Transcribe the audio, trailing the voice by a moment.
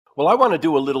Well, I want to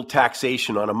do a little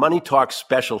taxation on a Money Talk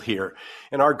special here.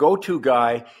 And our go-to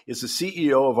guy is the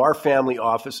CEO of our family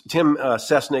office, Tim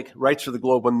Cestnick, writes for the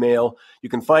Globe and Mail. You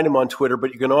can find him on Twitter,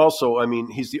 but you can also,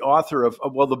 he's the author of,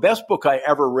 well, the best book I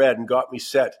ever read and got me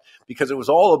set because it was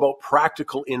all about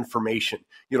practical information.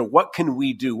 You know, what can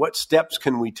we do? What steps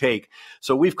can we take?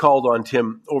 So we've called on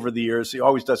Tim over the years. He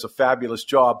always does a fabulous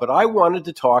job, but I wanted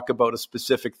to talk about a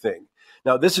specific thing.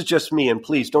 Now, this is just me, and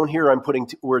please don't hear I'm putting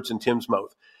words in Tim's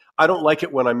mouth. I don't like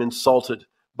it when I'm insulted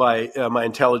by my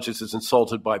intelligence is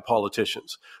insulted by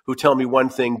politicians who tell me one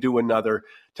thing, do another,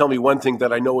 tell me one thing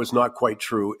that I know is not quite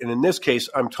true. And in this case,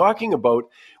 I'm talking about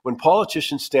when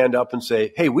politicians stand up and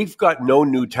say, hey, we've got no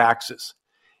new taxes.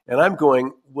 And I'm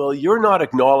going, well, you're not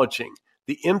acknowledging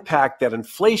the impact that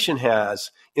inflation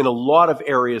has in a lot of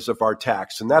areas of our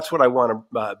tax. And that's what I want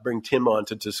to bring Tim on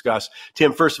to discuss.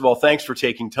 Tim, first of all, thanks for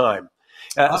taking time.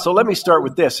 So let me start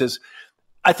with this is,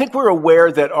 I think we're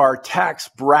aware that our tax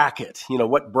bracket, you know,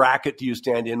 what bracket do you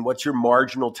stand in? What's your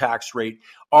marginal tax rate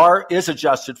is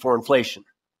adjusted for inflation,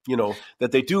 you know,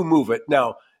 that they do move it.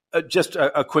 Now, just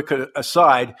a quick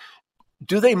aside,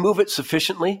 do they move it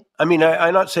sufficiently? I mean,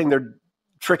 I'm not saying they're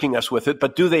tricking us with it,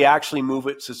 but do they actually move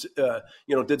it?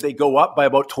 Did they go up by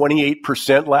about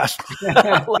 28%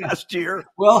 last year?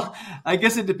 Well, I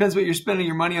guess it depends what you're spending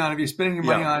your money on. If you're spending your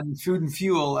money on food and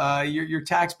fuel, your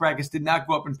tax brackets did not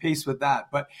go up in pace with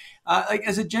that. But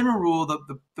as a general rule,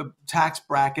 the tax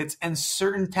brackets and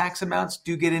certain tax amounts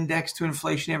do get indexed to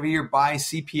inflation every year by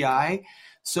CPI.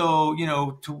 So, you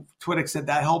know, to what extent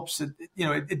that helps,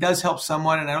 it does help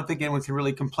someone. And I don't think anyone can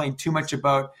really complain too much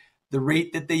about the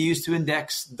rate that they use to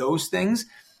index those things.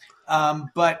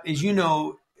 But as you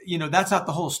know, that's not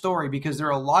the whole story because there are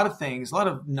a lot of things, a lot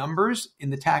of numbers in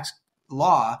the tax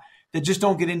law that just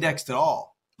don't get indexed at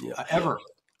all, ever.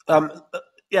 And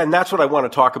that's what I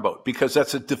want to talk about because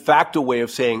that's a de facto way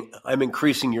of saying I'm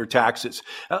increasing your taxes.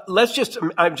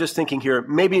 I'm just thinking here,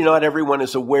 maybe not everyone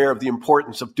is aware of the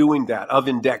importance of doing that, of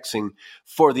indexing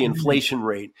for the inflation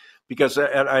rate. Because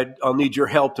I'll need your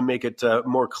help to make it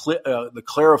more clear, to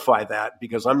clarify that,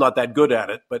 because I'm not that good at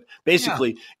it. But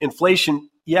basically, inflation,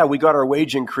 we got our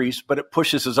wage increase, but it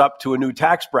pushes us up to a new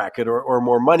tax bracket or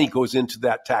more money goes into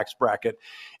that tax bracket,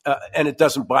 and it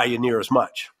doesn't buy you near as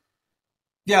much.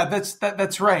 Yeah,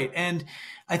 that's right. And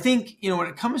I think, when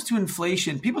it comes to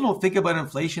inflation, people don't think about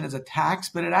inflation as a tax,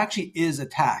 but it actually is a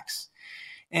tax.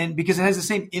 And because it has the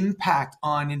same impact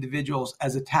on individuals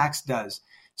as a tax does.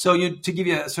 So to give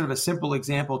you a sort of a simple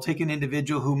example, take an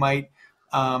individual who might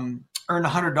earn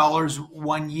 $100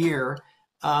 one year,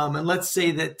 and let's say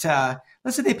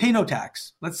they pay no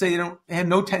tax. Let's say they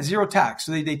have zero tax,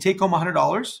 so they take home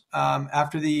 $100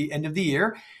 after the end of the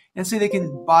year, and say they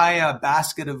can buy a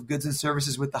basket of goods and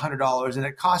services with the $100, and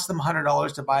it costs them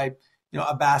 $100 to buy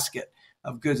a basket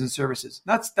of goods and services.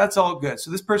 That's all good. So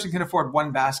this person can afford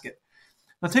one basket.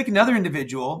 Now take another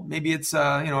individual, maybe it's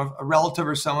a relative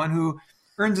or someone who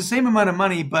earns the same amount of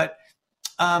money, but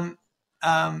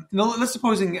let's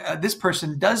supposing this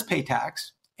person does pay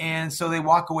tax, and so they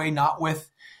walk away not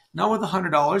with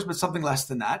 $100, but something less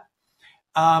than that.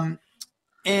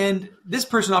 And this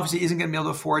person obviously isn't going to be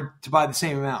able to afford to buy the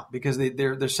same amount because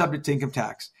they're subject to income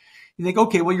tax. You think,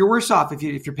 okay, well, you're worse off if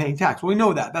you're paying tax. Well, we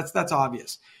know that. That's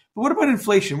obvious. But what about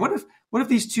inflation? What if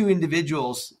these two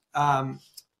individuals?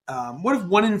 What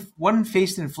if one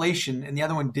faced inflation and the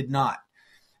other one did not?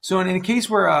 So in a case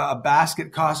where a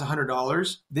basket costs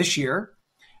 $100 this year,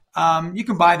 you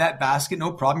can buy that basket,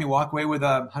 no problem. You walk away with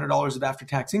 $100 of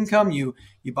after-tax income. You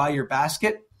buy your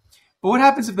basket. But what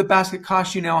happens if the basket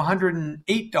costs you now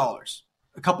 $108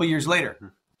 a couple of years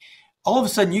later? All of a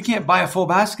sudden, you can't buy a full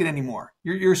basket anymore.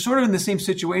 You're sort of in the same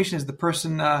situation as the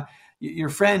person, your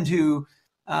friend who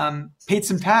paid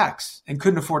some tax and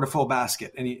couldn't afford a full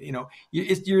basket. And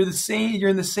you're in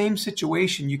the same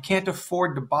situation. You can't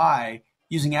afford to buy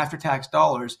using after-tax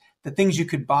dollars the things you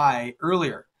could buy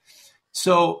earlier.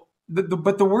 So,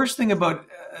 but the worst thing about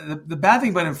the bad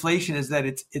thing about inflation is that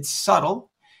it's subtle.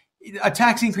 A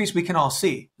tax increase we can all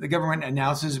see. The government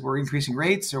announces we're increasing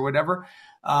rates or whatever.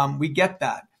 We get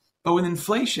that. But with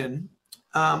inflation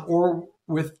or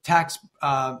with tax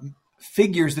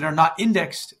figures that are not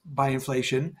indexed by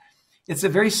inflation, it's a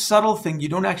very subtle thing. You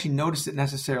don't actually notice it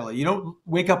necessarily. You don't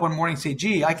wake up one morning and say,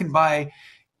 gee, I can buy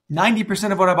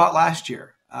 90% of what I bought last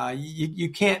year. You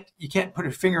can't put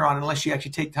a finger on it unless you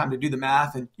actually take time to do the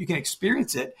math, and you can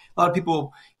experience it. A lot of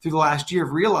people through the last year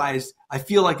have realized, I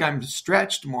feel like I'm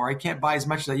stretched more. I can't buy as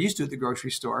much as I used to at the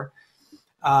grocery store.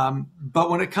 But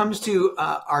when it comes to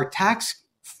our tax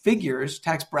figures,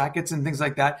 tax brackets and things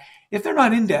like that, if they're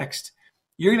not indexed,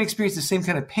 you're going to experience the same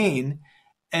kind of pain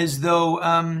as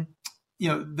though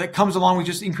that comes along with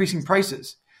just increasing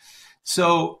prices.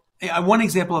 So one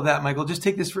example of that, Michael, just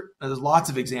take this there's lots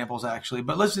of examples actually,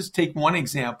 but let's just take one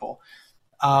example.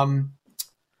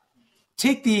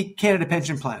 Take the Canada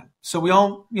Pension Plan. So we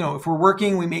all, if we're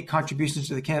working, we make contributions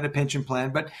to the Canada Pension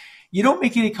Plan, but you don't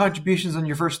make any contributions on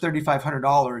your first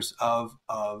 $3,500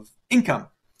 of income.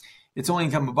 It's only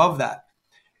income above that.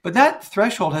 But that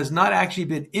threshold has not actually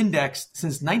been indexed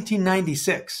since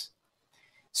 1996.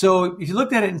 So if you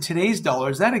looked at it in today's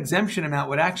dollars, that exemption amount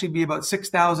would actually be about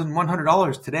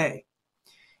 $6,100 today.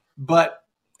 But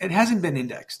it hasn't been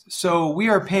indexed. So we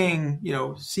are paying,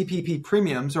 CPP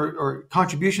premiums or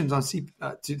contributions on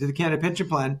to the Canada Pension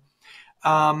Plan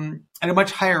at a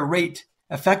much higher rate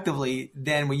effectively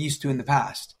than we used to in the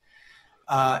past.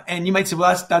 And you might say,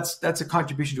 well, that's a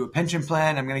contribution to a pension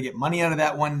plan. I'm going to get money out of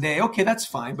that one day. Okay, that's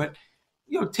fine. But,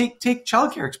 take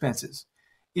childcare expenses.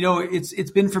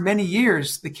 It's been for many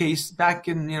years the case back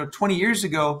in, 20 years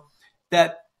ago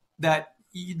that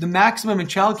the maximum in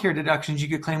childcare deductions you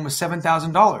could claim was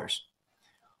 $7,000.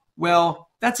 Well,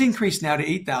 that's increased now to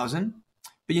 $8,000.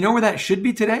 But you know where that should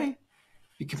be today?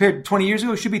 Compared to 20 years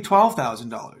ago, it should be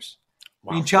 $12,000.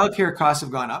 Wow. I mean, childcare costs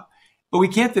have gone up, but we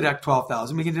can't deduct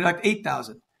 $12,000. We can deduct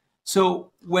 $8,000.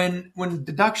 So when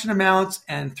deduction amounts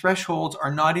and thresholds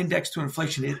are not indexed to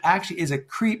inflation, it actually is a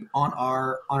creep on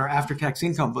our after-tax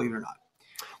income, believe it or not.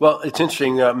 Well, it's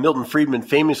interesting. Milton Friedman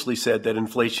famously said that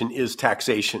inflation is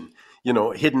taxation.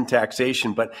 Hidden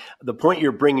taxation. But the point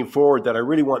you're bringing forward that I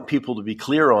really want people to be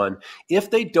clear on,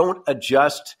 if they don't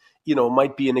adjust,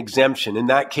 might be an exemption. In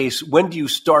that case, when do you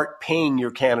start paying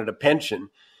your Canada pension?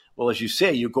 Well, as you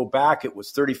say, you go back, it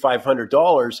was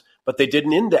 $3,500, but they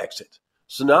didn't index it.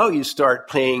 So now you start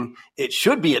paying, it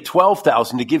should be at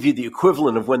 $12,000 to give you the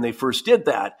equivalent of when they first did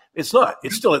that. It's not.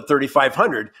 It's still at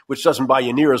 $3,500, which doesn't buy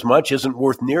you near as much, isn't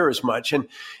worth near as much. And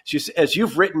as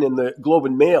you've written in the Globe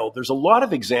and Mail, there's a lot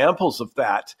of examples of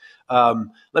that.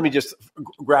 Let me just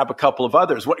grab a couple of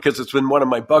others, because it's been one of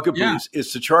my bugaboos,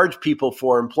 is to charge people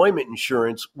for employment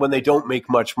insurance when they don't make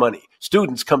much money.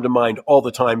 Students come to mind all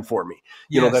the time for me,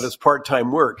 that is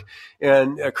part-time work.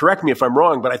 And correct me if I'm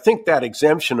wrong, but I think that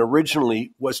exemption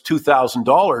originally was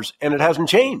 $2,000 and it hasn't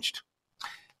changed.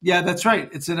 Yeah, that's right.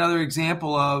 It's another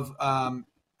example of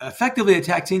effectively a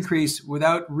tax increase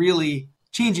without really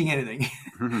changing anything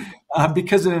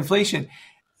because of inflation.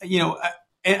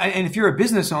 And if you're a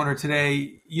business owner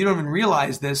today, you don't even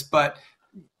realize this, but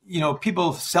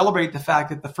people celebrate the fact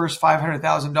that the first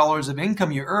 $500,000 of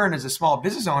income you earn as a small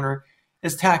business owner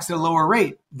is taxed at a lower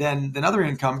rate than other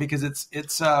income, because it's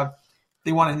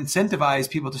they want to incentivize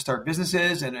people to start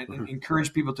businesses and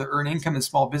encourage people to earn income in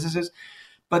small businesses.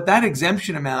 But that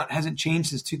exemption amount hasn't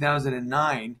changed since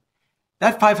 2009.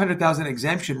 That $500,000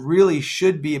 exemption really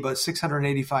should be about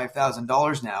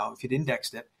 $685,000 now if you'd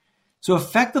indexed it. So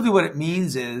effectively what it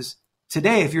means is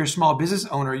today, if you're a small business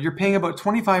owner, you're paying about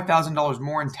 $25,000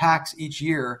 more in tax each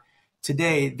year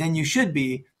today than you should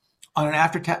be on an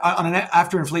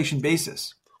after inflation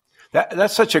basis.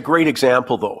 That's such a great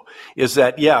example, though, is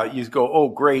that, you go, oh,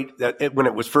 great, when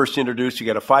it was first introduced, you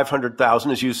get a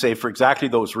 $500,000, as you say, for exactly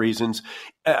those reasons.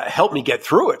 Help me get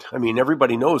through it. I mean,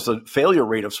 everybody knows the failure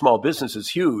rate of small business is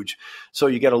huge. So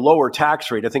you get a lower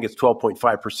tax rate. I think it's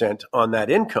 12.5% on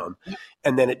that income.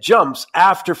 And then it jumps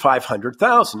after $500,000,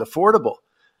 affordable.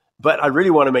 But I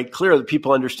really want to make clear that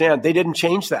people understand they didn't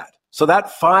change that. So that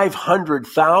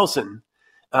 $500,000,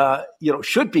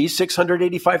 should be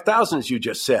 $685,000, as you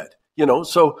just said.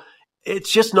 So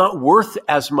it's just not worth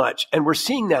as much. And we're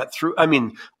seeing that through,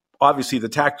 obviously the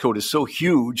tax code is so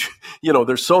huge,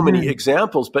 there's so many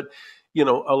examples, but, a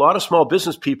lot of small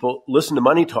business people listen to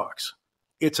Money Talks.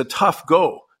 It's a tough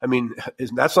go.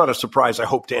 That's not a surprise, I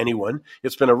hope, to anyone.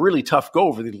 It's been a really tough go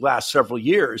over the last several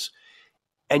years.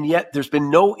 And yet there's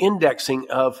been no indexing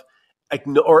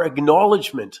or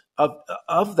acknowledgement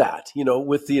of that,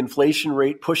 with the inflation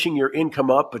rate pushing your income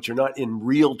up, but you're not in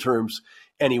real terms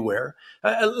anywhere.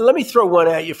 Let me throw one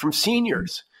at you from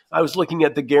seniors. I was looking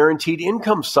at the guaranteed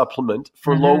income supplement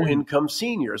for low-income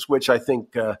seniors, which I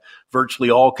think virtually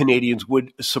all Canadians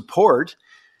would support.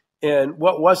 And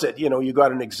what was it? You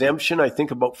got an exemption, I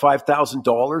think about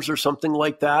 $5,000 or something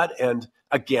like that. And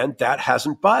again, that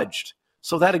hasn't budged.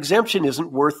 So that exemption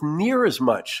isn't worth near as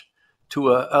much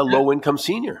to a low-income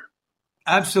senior.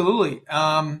 Absolutely.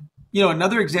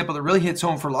 Another example that really hits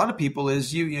home for a lot of people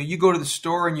is you go to the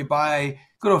store and go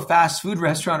to a fast food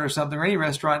restaurant or something, or any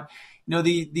restaurant.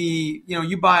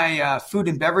 You buy food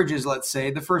and beverages. Let's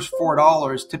say the first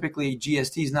 $4, typically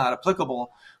GST is not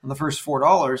applicable on the first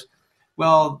 $4.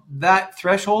 Well, that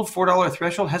threshold, $4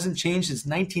 threshold, hasn't changed since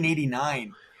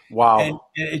 1989. Wow! And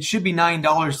it should be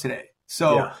 $9 today.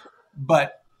 So. Yeah.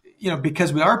 But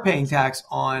because we are paying tax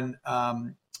on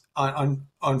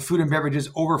food and beverages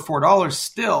over $4,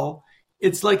 still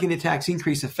it's like a tax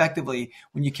increase effectively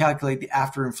when you calculate the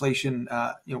after inflation,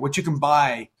 what you can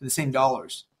buy for the same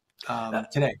dollars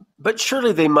today. But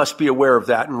surely they must be aware of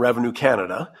that in Revenue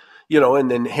Canada,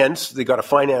 and then hence they got a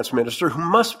finance minister who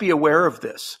must be aware of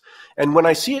this. And when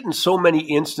I see it in so many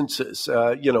instances,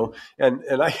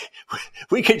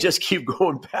 we can just keep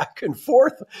going back and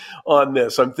forth on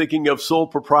this. I'm thinking of sole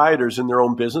proprietors in their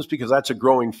own business because that's a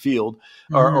growing field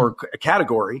or a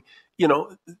category.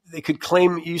 They could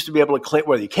claim, you used to be able to claim,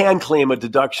 you can claim a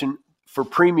deduction for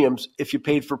premiums if you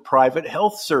paid for private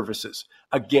health services.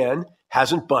 Again,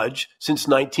 hasn't budged since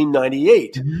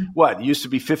 1998. What, it used to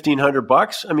be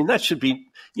 $1,500? I mean, that should be,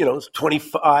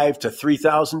 $2,500 to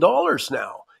 $3,000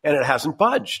 now. And it hasn't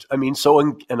budged. I mean, so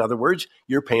in other words,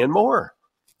 you're paying more.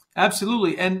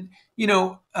 Absolutely. And,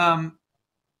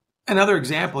 another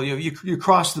example, you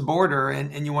cross the border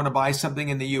and you want to buy something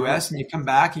in the U.S. and you come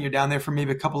back and you're down there for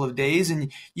maybe a couple of days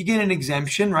and you get an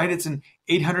exemption, right? It's an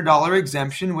 $800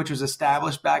 exemption, which was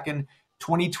established back in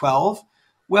 2012.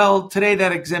 Well, today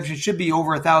that exemption should be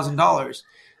over $1,000.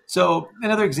 So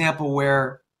another example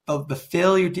where the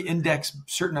failure to index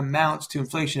certain amounts to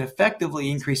inflation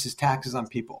effectively increases taxes on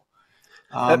people.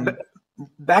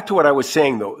 Back to what I was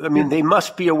saying, though. I mean, they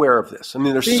must be aware of this. I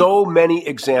mean, there's so many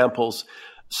examples.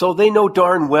 So they know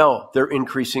darn well they're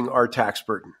increasing our tax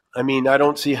burden. I mean, I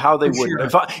don't see how they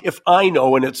wouldn't. Sure. If I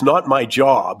know, and it's not my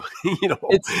job,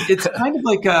 it's kind of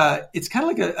like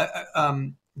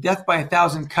a death by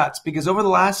 1,000 cuts, because over the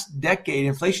last decade,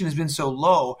 inflation has been so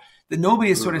low that nobody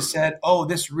has sort of said, "Oh,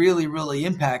 this really, really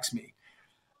impacts me."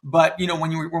 But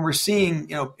when we're seeing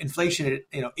inflation at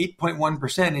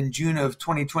 8.1% in June of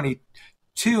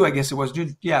 2022, I guess it was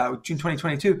June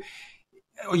 2022,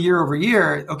 year over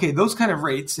year. Okay, those kind of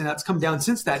rates, and that's come down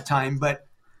since that time, but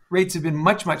rates have been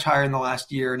much, much higher in the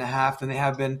last year and a half than they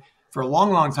have been for a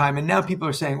long, long time. And now people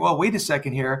are saying, "Well, wait a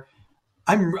second here.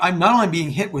 I'm not only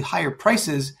being hit with higher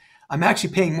prices, I'm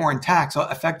actually paying more in tax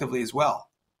effectively as well."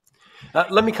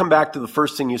 Let me come back to the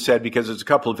first thing you said, because there's a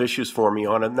couple of issues for me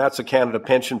on it, and that's the Canada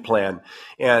Pension Plan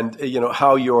and,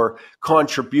 how your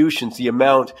contributions, the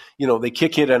amount, they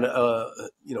kick in and,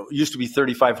 it used to be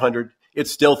 $3,500.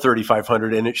 It's still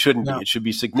 $3,500 and it shouldn't be. It should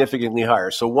be significantly higher.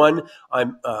 So one,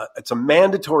 it's a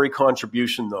mandatory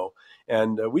contribution though.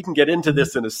 And we can get into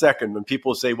this in a second when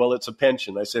people say, well, it's a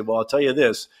pension. I say, well, I'll tell you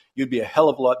this, you'd be a hell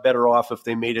of a lot better off if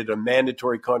they made it a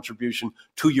mandatory contribution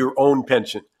to your own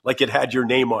pension, like it had your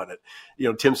name on it.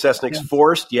 Tim Cestnick's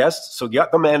forced, yes. So you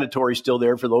got the mandatory still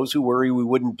there for those who worry we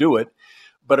wouldn't do it,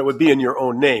 but it would be in your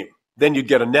own name. Then you'd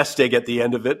get a nest egg at the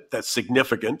end of it that's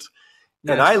significant.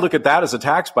 Yes. And I look at that as a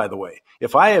tax, by the way.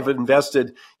 If I have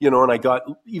invested, and I got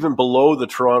even below the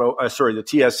the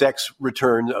TSX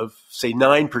return of say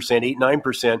 9%,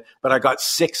 8-9%, but I got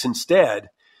 6 instead,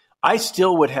 I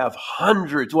still would have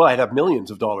hundreds. Well, I'd have millions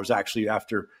of dollars actually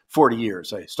after 40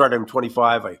 years. I started when I'm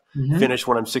 25. I finished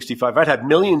when I'm 65. I'd have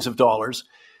millions of dollars.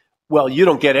 Well, you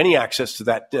don't get any access to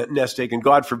that nest egg, and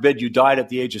God forbid you died at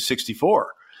the age of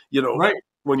 64. Right.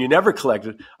 When you never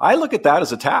collected. I look at that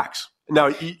as a tax. Now,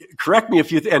 correct me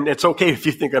if and it's okay if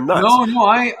you think I'm nuts. No,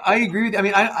 I agree with you. I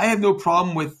mean, I have no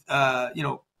problem with,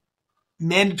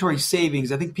 mandatory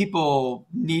savings. I think people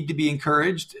need to be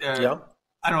encouraged. I don't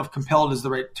know if compelled is the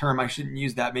right term. I shouldn't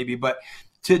use that maybe, but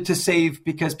to save,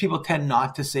 because people tend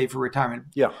not to save for retirement.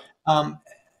 Yeah.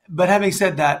 But having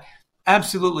said that,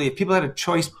 absolutely, if people had a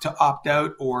choice to opt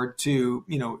out or to,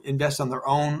 invest on their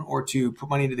own or to put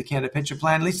money into the Canada Pension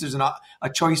Plan, at least there's a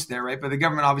choice there, right? But the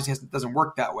government obviously doesn't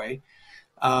work that way.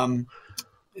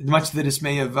 Much to the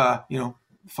dismay of,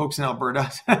 folks in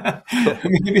Alberta,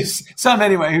 maybe some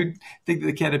anyway, who think that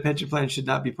the Canada Pension Plan should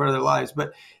not be part of their lives.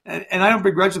 But, and I don't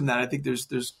begrudge them that. I think there's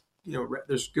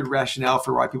good rationale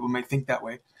for why people might think that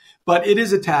way. But it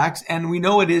is a tax, and we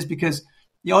know it is because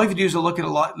all you have to do is look at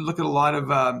a lot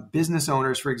of business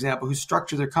owners, for example, who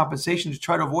structure their compensation to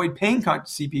try to avoid paying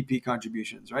CPP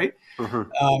contributions, right?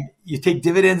 You take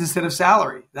dividends instead of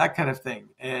salary, that kind of thing,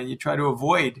 and you try to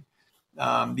avoid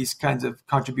these kinds of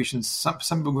contributions.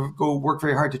 Some people go work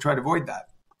very hard to try to avoid that.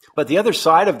 But the other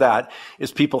side of that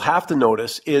is people have to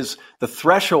notice is the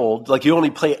threshold, like you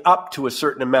only pay up to a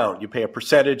certain amount. You pay a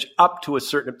percentage up to a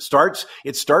certain,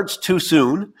 it starts too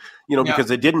soon, because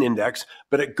they didn't index,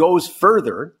 but it goes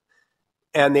further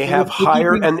and they have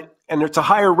higher, and it's a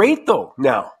higher rate though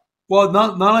now. Well,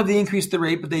 not only have they increased the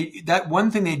rate, but that one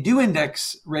thing they do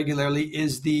index regularly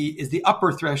is the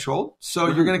upper threshold. So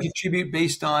you're going to contribute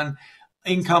based on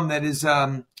income that is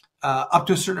up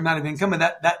to a certain amount of income, and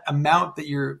that amount that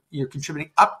you're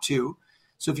contributing up to.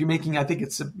 So if you're making, I think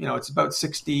it's about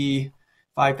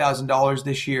 $65,000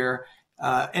 this year.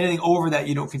 Anything over that,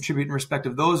 you don't contribute in respect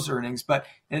of those earnings, but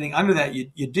anything under that,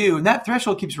 you do. And that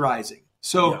threshold keeps rising.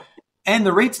 So, and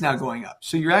the rate's now going up.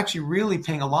 So you're actually really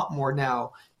paying a lot more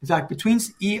now. In fact, between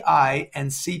EI and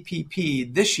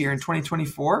CPP this year in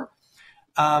 2024,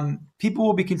 people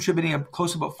will be contributing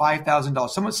close to about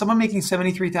 $5,000. Someone making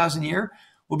 $73,000 a year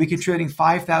will be contributing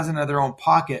 $5,000 out of their own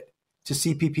pocket to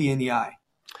CPP and EI.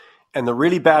 And the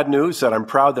really bad news that I'm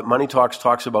proud that Money Talks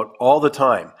talks about all the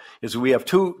time is we have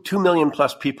 2 million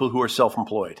plus people who are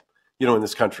self-employed, in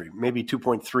this country, maybe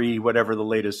 2.3, whatever the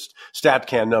latest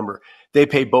StatCan number. They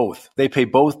pay both. They pay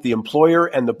both the employer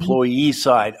and the employee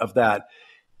side of that.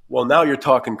 Well, now you're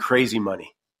talking crazy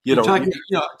money. You're talking,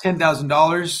 $10,000,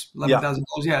 $11,000.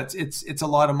 Yeah, it's a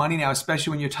lot of money now,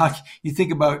 especially when you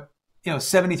think about,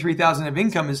 $73,000 of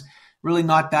income is really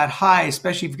not that high,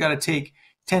 especially if you've got to take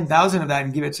 10,000 of that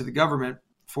and give it to the government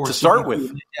to start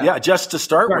with. Yeah, just to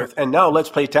start with. And now let's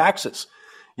pay taxes.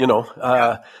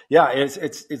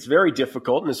 It's very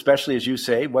difficult. And especially as you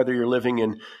say, whether you're living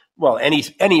in,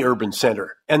 any urban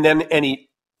center and then any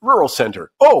rural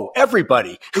center. Oh,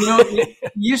 everybody.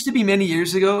 It used to be many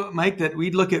years ago, Mike, that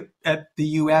we'd look at the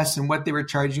U.S. and what they were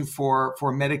charging for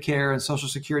Medicare and Social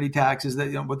Security taxes,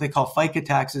 that what they call FICA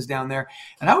taxes down there.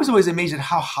 And I was always amazed at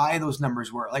how high those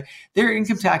numbers were. Like their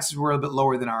income taxes were a bit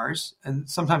lower than ours, and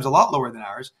sometimes a lot lower than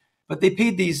ours. But they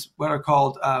paid these what are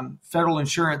called federal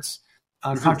insurance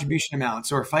contribution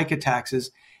amounts or FICA taxes,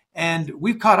 and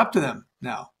we've caught up to them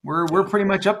now. We're pretty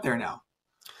much up there now.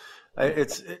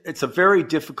 It's a very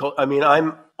difficult. I mean,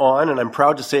 I'm on, and I'm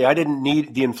proud to say I didn't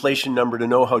need the inflation number to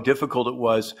know how difficult it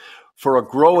was for a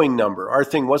growing number. Our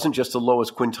thing wasn't just the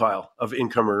lowest quintile of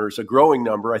income earners, a growing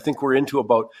number. I think we're into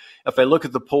about, if I look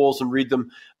at the polls and read them,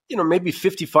 maybe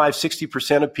 55,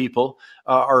 60% of people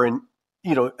are in,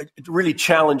 really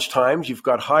challenged times. You've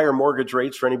got higher mortgage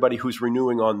rates for anybody who's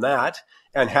renewing on that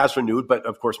and has renewed, but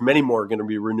of course, many more are going to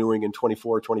be renewing in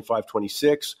 24, 25,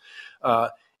 26.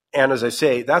 And as I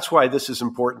say, that's why this is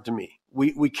important to me.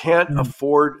 We can't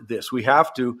afford this. We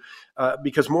have to,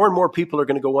 because more and more people are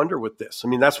going to go under with this. I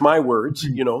mean, that's my words,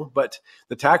 but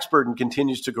the tax burden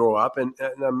continues to grow up. And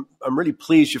I'm really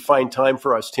pleased you find time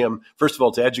for us, Tim, first of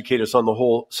all, to educate us on the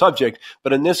whole subject.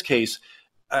 But in this case,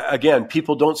 again,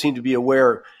 people don't seem to be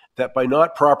aware that by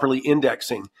not properly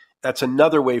indexing, that's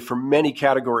another way for many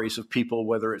categories of people,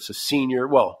 whether it's a senior,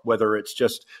 whether it's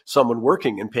just someone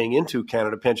working and paying into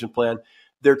Canada Pension Plan,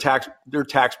 their tax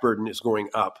burden is going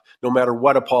up. No matter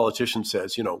what a politician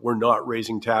says, we're not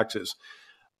raising taxes.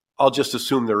 I'll just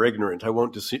assume they're ignorant. I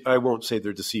won't say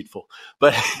they're deceitful.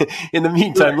 But in the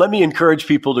meantime, let me encourage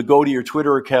people to go to your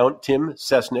Twitter account, Tim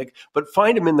Cestnick, but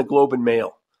find him in the Globe and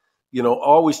Mail.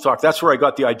 Always talk. That's where I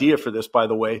got the idea for this, by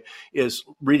the way, is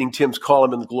reading Tim's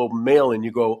column in the Globe and Mail, and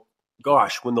you go,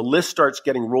 gosh, when the list starts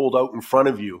getting rolled out in front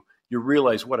of you, you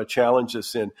realize what a challenge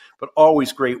this is. But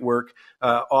always great work,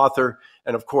 author,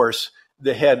 and of course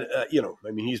the head.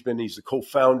 He's the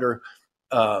co-founder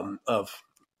of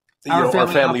our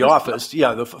family office.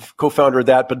 Yeah, the co-founder of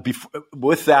that. But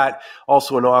with that,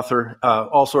 also an author,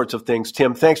 all sorts of things.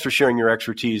 Tim, thanks for sharing your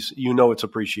expertise. It's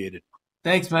appreciated.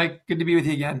 Thanks, Mike. Good to be with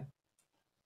you again.